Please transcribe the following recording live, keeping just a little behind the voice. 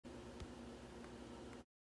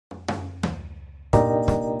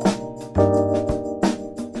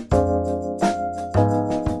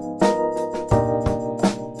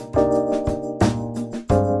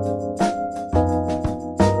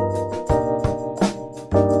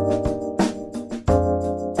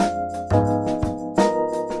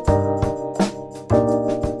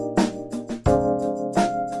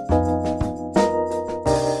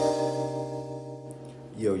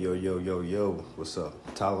What's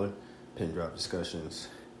up? Tyler, Pin Drop Discussions,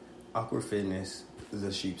 Awkward Fitness,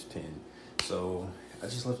 The Sheep's Pen. So I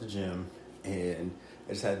just left the gym and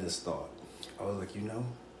I just had this thought. I was like,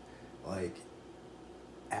 like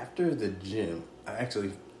after the gym, I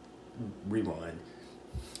actually rewind.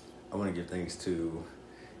 I want to give thanks to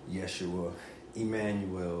Yeshua,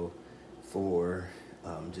 Emmanuel, for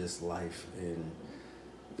just life and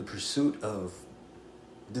the pursuit of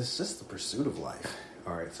the pursuit of life.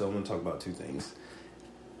 All right, so I'm going to talk about two things.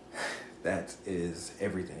 That is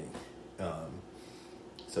everything.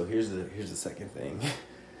 So here's the second thing.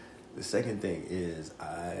 The second thing is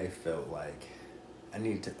I felt like I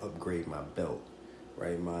needed to upgrade my belt,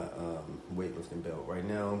 right? My weightlifting belt. Right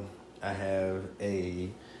now, I have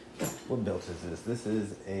what belt is this? This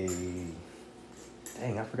is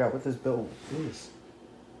I forgot what this belt is.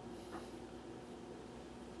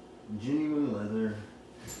 Genuine leather,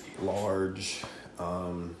 large.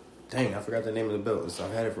 I forgot the name of the belt. So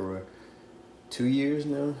I've had it for 2 years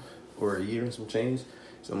now, or a year and some change.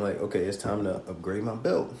 So I'm like, okay, it's time to upgrade my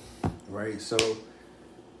belt, right? So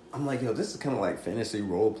I'm like, this is kind of like fantasy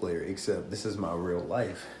role player, except this is my real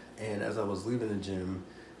life. And as I was leaving the gym,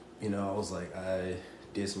 I was like, I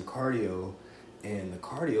did some cardio, and the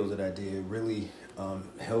cardio that I did really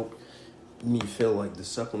helped me feel like the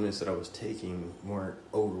supplements that I was taking weren't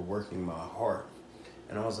overworking my heart.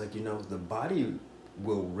 And I was like, the body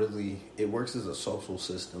it works as a social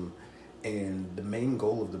system, and the main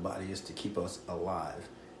goal of the body is to keep us alive.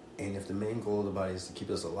 And if the main goal of the body is to keep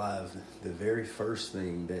us alive, the very first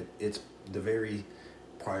thing the very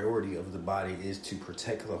priority of the body is to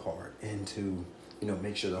protect the heart and to,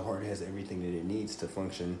 make sure the heart has everything that it needs to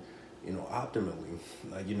function, optimally.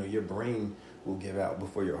 Like, your brain will give out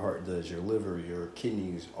before your heart does. Your liver, your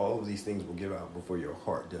kidneys, all of these things will give out before your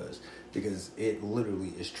heart does, because it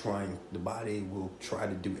literally is the body will try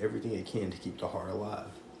to do everything it can to keep the heart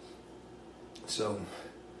alive. So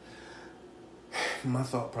my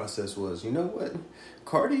thought process was, what?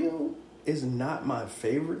 Cardio is not my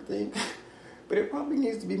favorite thing, but it probably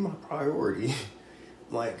needs to be my priority.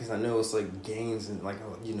 Like, because I know it's like gains and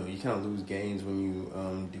you kind of lose gains when you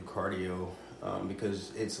do cardio,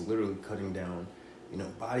 because it's literally cutting down,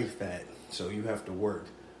 body fat. So you have to work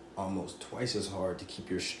almost twice as hard to keep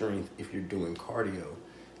your strength if you're doing cardio.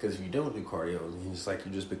 Because if you don't do cardio, it's like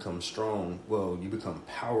you just become strong. Well, you become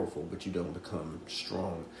powerful, but you don't become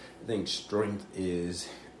strong. I think strength is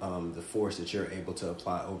the force that you're able to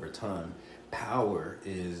apply over time. Power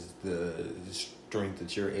is the strength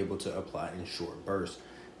that you're able to apply in short bursts.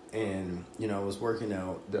 And, I was working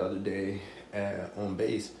out the other day on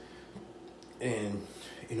base, and,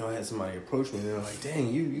 I had somebody approach me, and they're like,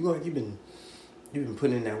 dang, you look like you've been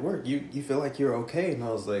putting in that work. You feel like you're okay. And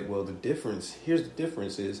I was like, well, here's the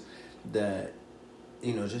difference is that,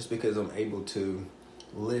 just because I'm able to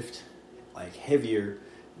lift like heavier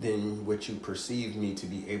than what you perceive me to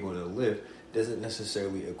be able to lift doesn't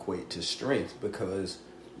necessarily equate to strength, because,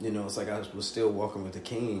 it's like I was still walking with a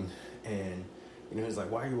cane, and, he's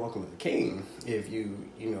like, why are you walking with a cane if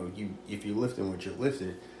if you're lifting what you're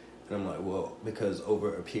lifting? And I'm like, well, because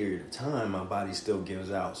over a period of time, my body still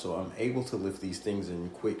gives out. So I'm able to lift these things in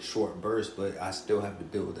quick, short bursts, but I still have to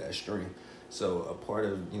build that strength. So a part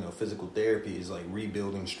of, physical therapy is like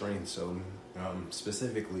rebuilding strength. So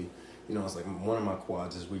specifically, it's like one of my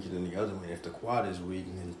quads is weaker than the other one. If the quad is weak,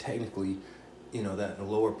 then technically, that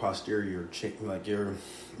lower posterior chain,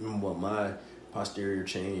 my posterior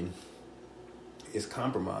chain is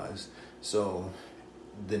compromised. So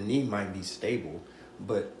the knee might be stable,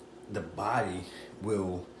 but the body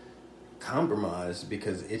will compromise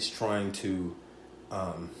because it's trying to,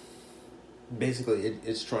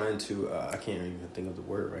 it's trying to, I can't even think of the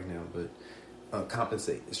word right now, but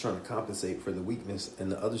compensate. It's trying to compensate for the weakness in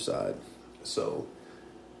the other side. So,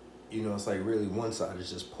 it's like really one side is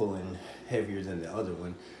just pulling heavier than the other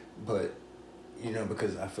one. But,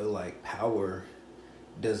 because I feel like power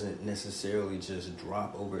doesn't necessarily just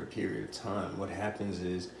drop over a period of time. What happens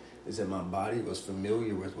is that my body was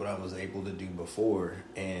familiar with what I was able to do before,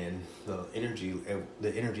 and the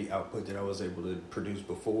energy output that I was able to produce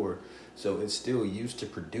before. So it's still used to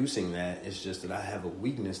producing that. It's just that I have a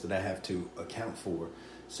weakness that I have to account for.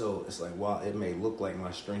 So it's like, while it may look like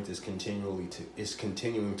my strength is continuing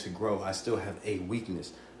to grow, I still have a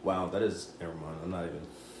weakness. Wow, never mind. I'm not even,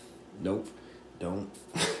 nope, don't.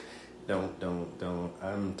 Don't.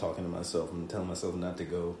 I'm talking to myself. I'm telling myself not to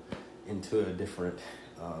go into a different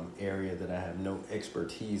area that I have no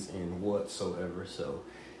expertise in whatsoever. So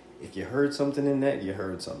if you heard something in that, you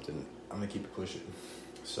heard something. I'm going to keep it pushing.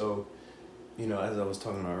 So as I was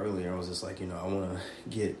talking about earlier, I was just like, I want to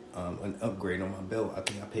get an upgrade on my belt. I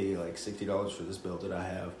think I paid like $60 for this belt that I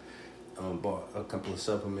have. Bought a couple of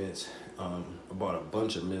supplements. I bought a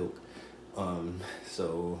bunch of milk,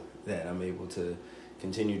 so that I'm able to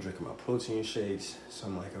continue drinking my protein shakes. So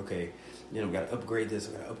I'm like, okay, got to upgrade this,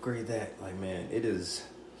 I got to upgrade that. Like, man, this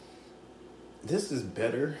is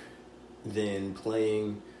better than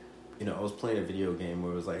playing. I was playing a video game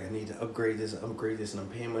where it was like, I need to upgrade this, and I'm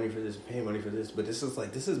paying money for this, But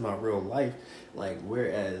this is my real life. Like,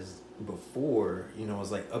 whereas before, I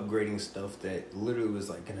was like upgrading stuff that literally was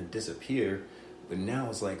like going to disappear. But now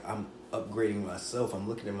it's like, I'm upgrading myself. I'm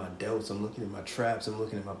looking at my delts, I'm looking at my traps, I'm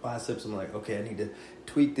looking at my biceps. I'm like, okay, I need to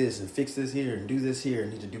tweak this and fix this here and do this here. I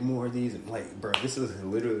need to do more of these. And like, bro, this is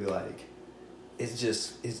literally like,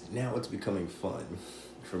 it's becoming fun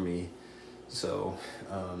for me. So,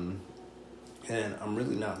 and I'm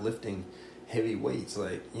really not lifting heavy weights.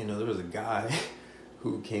 Like, there was a guy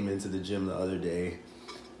who came into the gym the other day,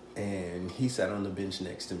 and he sat on the bench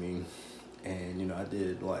next to me, and, I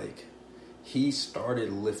did like, he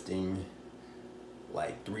started lifting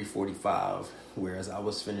like 345, whereas I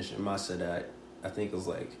was finishing my set at, I think it was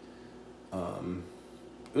like,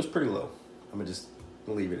 it was pretty low. I'm gonna just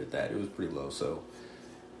leave it at that. It was pretty low. So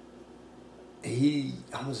I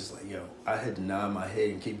was just like, I had to nod my head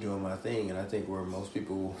and keep doing my thing. And I think where most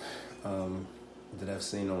people that I've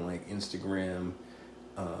seen on like Instagram,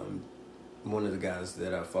 one of the guys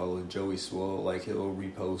that I follow, Joey Swole, like he'll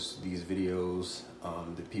repost these videos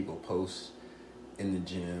that people post in the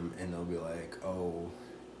gym, and they'll be like, oh,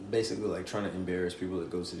 basically like trying to embarrass people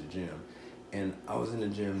that go to the gym. And I was in the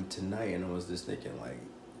gym tonight, and I was just thinking, like,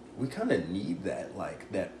 we kind of need that,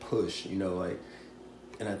 like, that push, like.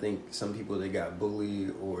 And I think some people, they got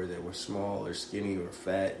bullied, or they were small or skinny or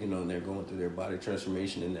fat, and they're going through their body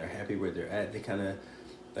transformation and they're happy where they're at. They kind of,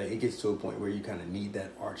 like, it gets to a point where you kind of need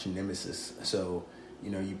that arch nemesis. So,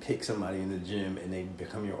 you pick somebody in the gym and they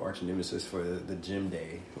become your arch nemesis for the gym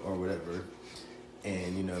day or whatever.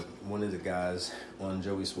 And, one of the guys on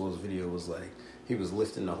Joey Swole's video was like, he was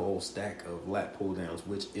lifting the whole stack of lat pull downs,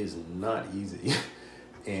 which is not easy.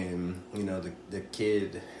 And, the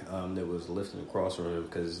kid that was lifting across from him,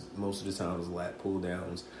 because most of the times lat pull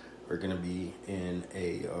downs are going to be in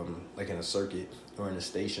a, like in a circuit or in a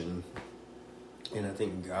station. And I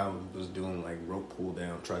think the guy was doing like rope pull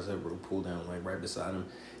down, tricep rope pull down, like right beside him.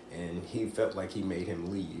 And he felt like he made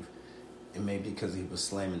him leave. It may be because he was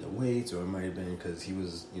slamming the weights, or it might have been because he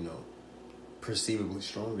was, perceivably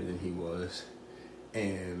stronger than he was.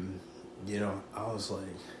 And, I was like,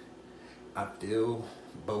 I feel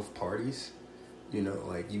both parties,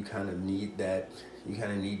 like you kind of need that. You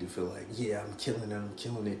kind of need to feel like, yeah, I'm killing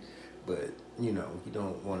it. But, you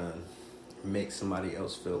don't want to make somebody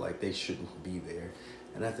else feel like they shouldn't be there.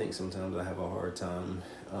 And I think sometimes I have a hard time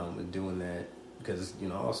with doing that, because,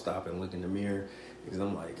 I'll stop and look in the mirror, because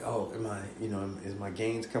I'm like, oh, is my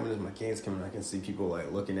gains coming? I can see people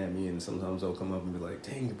like looking at me, and sometimes they'll come up and be like,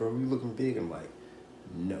 dang, bro, you looking big. I'm like,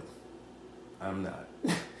 no, I'm not.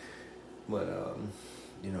 But,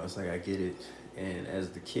 it's like I get it. And as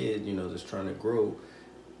the kid, just trying to grow,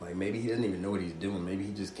 like maybe he doesn't even know what he's doing. Maybe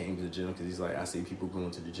he just came to the gym because he's like, I see people going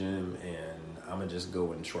to the gym and I'm going to just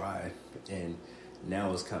go and try. And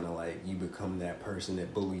now it's kind of like you become that person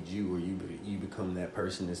that bullied you, or you become that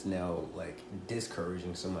person that's now like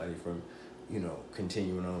discouraging somebody from,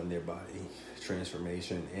 continuing on their body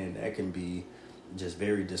transformation. And that can be just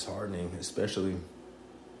very disheartening, especially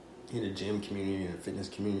in the gym community and the fitness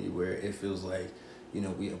community, where it feels like,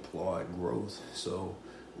 we applaud growth. So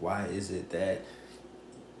why is it that,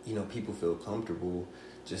 people feel comfortable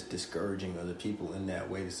just discouraging other people in that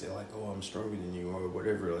way, to say like, oh, I'm stronger than you or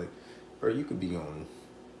whatever? Like, bro, you could be on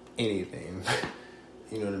anything.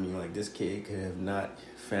 You know what I mean? Like, this kid could have not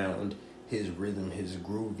found his rhythm, his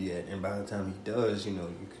groove yet. And by the time he does,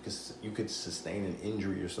 you could sustain an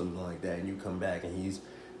injury or something like that, and you come back and he's,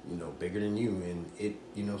 bigger than you. And it,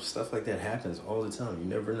 stuff like that happens all the time. You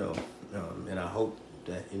never know. And I hope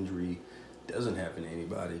that injury doesn't happen to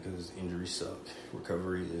anybody, because injuries suck.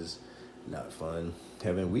 Recovery is not fun.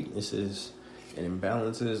 Having weaknesses and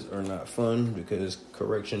imbalances are not fun, because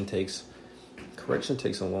correction takes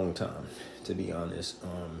a long time, to be honest.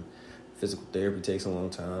 Physical therapy takes a long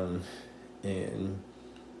time. And,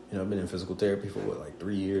 I've been in physical therapy for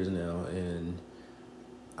 3 years now. And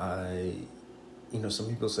some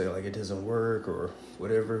people say like it doesn't work or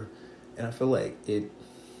whatever. And I feel like it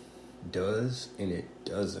does and it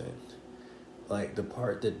doesn't. Like, the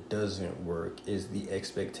part that doesn't work is the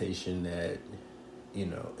expectation that,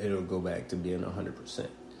 it'll go back to being 100%.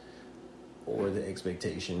 Or the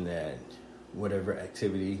expectation that whatever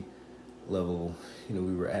activity, level,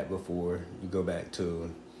 we were at before. You go back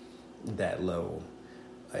to that level.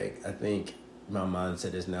 Like, I think my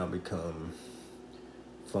mindset has now become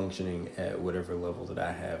functioning at whatever level that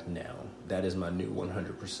I have now. That is my new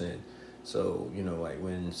 100%. So, like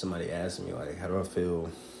when somebody asks me, like, how do I feel?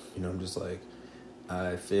 I'm just like,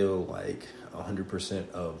 I feel like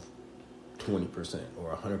 100% of 20%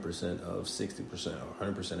 or 100% of 60% or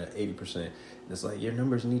 100% of 80%. And it's like, your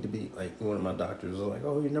numbers need to be, like, one of my doctors was like,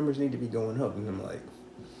 oh, your numbers need to be going up. And I'm like,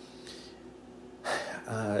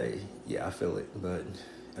 I feel it. But,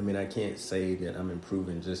 I mean, I can't say that I'm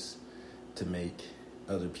improving just to make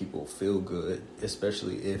other people feel good,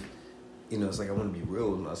 especially if, it's like I want to be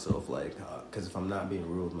real with myself, like, because if I'm not being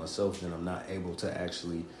real with myself, then I'm not able to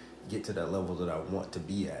actually get to that level that I want to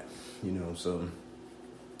be at, so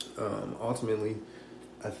ultimately,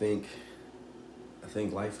 I think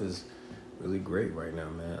life is really great right now,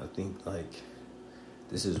 man. I think, like,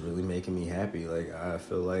 this is really making me happy. Like, I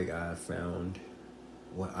feel like I found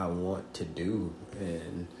what I want to do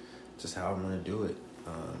and just how I want to do it.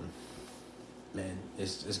 Man,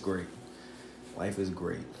 it's great. Life is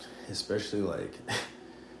great, especially, like,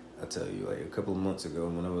 I tell you, like, a couple of months ago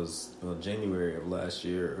when I was, January of last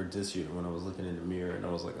year or this year, when I was looking in the mirror and I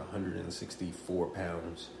was like 164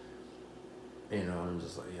 pounds, I'm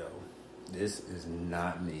just like, yo, this is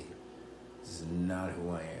not me. This is not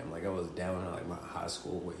who I am. Like, I was down at, like, my high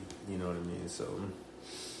school weight, you know what I mean? So,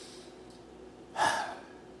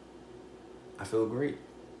 I feel great.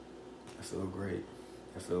 I feel great.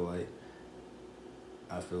 I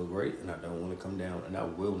feel great, and I don't want to come down, and I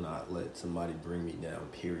will not let somebody bring me down,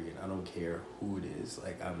 period. I don't care who it is.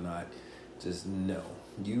 Like, I'm not, just no.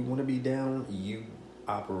 You want to be down, you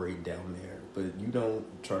operate down there, but you don't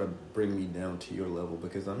try to bring me down to your level,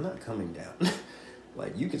 because I'm not coming down.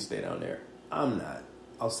 Like, you can stay down there. I'm not.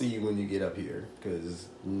 I'll see you when you get up here, because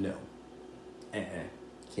no.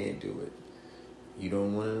 Can't do it. You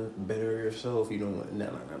don't want to better yourself. You don't want,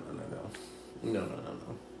 no.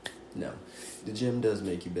 No, the gym does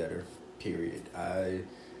make you better, period. I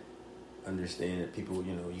understand that people,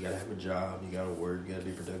 you gotta have a job, you gotta work, you gotta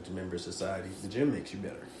be a productive member of society. The gym makes you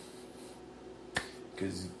better.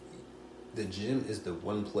 Because the gym is the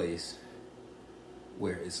one place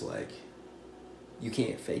where it's like, you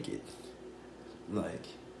can't fake it. Like,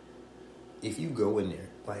 if you go in there,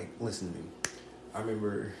 like, listen to me. I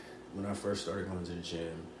remember when I first started going to the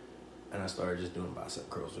gym, and I started just doing bicep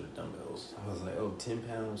curls with the dumbbells. I was like, 10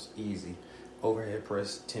 pounds, easy. Overhead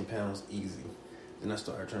press, 10 pounds, easy. Then I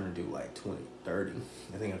started trying to do like 20, 30.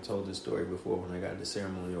 I think I've told this story before when I got the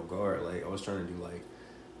ceremonial guard. Like, I was trying to do like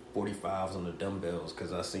 45s on the dumbbells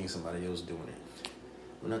because I seen somebody else doing it.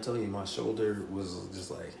 When I tell you, my shoulder was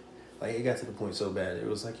just like it got to the point so bad. It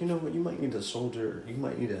was like, you know what, you might need a shoulder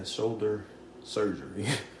surgery.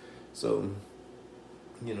 So,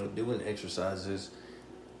 doing exercises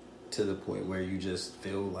to the point where you just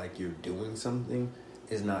feel like you're doing something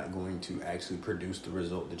is not going to actually produce the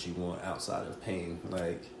result that you want outside of pain.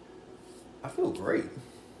 Like, I feel great.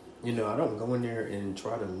 I don't go in there and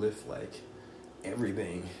try to lift like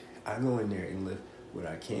everything. I go in there and lift what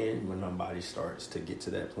I can when my body starts to get to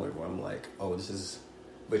that point where I'm like, oh, this is,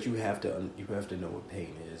 but you have to know what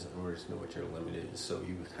pain is in order to know what your limit is. So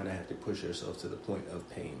you kind of have to push yourself to the point of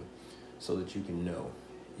pain so that you can know,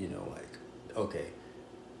 like, okay,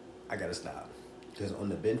 I gotta stop. Because on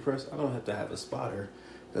the bench press, I don't have to have a spotter,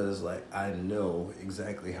 because, like, I know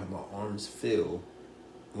exactly how my arms feel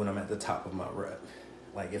when I'm at the top of my rep.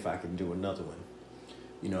 Like, if I can do another one.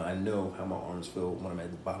 I know how my arms feel when I'm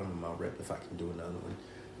at the bottom of my rep if I can do another one.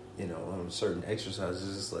 On certain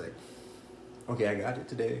exercises, it's like, okay, I got it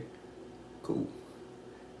today. Cool.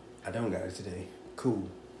 I don't got it today. Cool.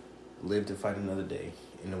 Live to fight another day.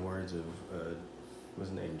 In the words of, what's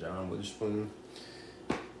his name, John Witherspoon.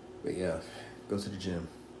 But yeah, go to the gym.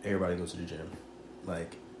 Everybody go to the gym.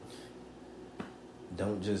 Like,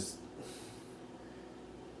 don't just...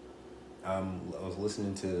 I was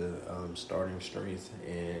listening to Starting Strength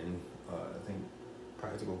and I think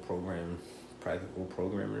Practical Programming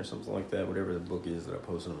or something like that, whatever the book is that I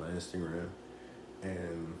posted on my Instagram.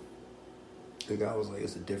 And the guy was like,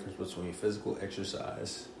 it's the difference between physical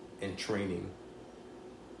exercise and training.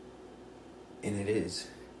 And it is.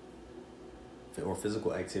 Or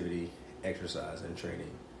physical activity, exercise, and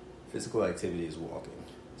training. Physical activity is walking.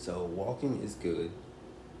 So walking is good,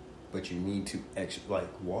 but you need to,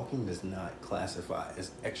 walking does not classify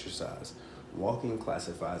as exercise. Walking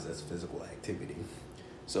classifies as physical activity.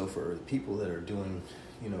 So for people that are doing,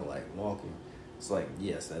 like walking, it's like,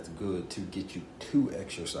 yes, that's good to get you to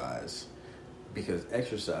exercise, because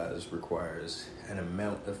exercise requires an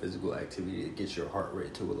amount of physical activity that gets your heart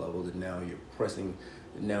rate to a level that now you're pressing,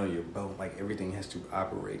 now your bone, like everything has to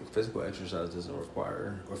operate. Physical exercise doesn't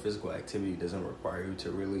require, or physical activity doesn't require you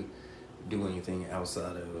to really do anything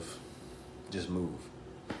outside of just move.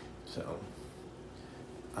 So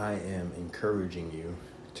I am encouraging you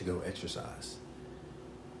to go exercise.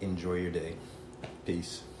 Enjoy your day.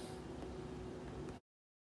 Peace.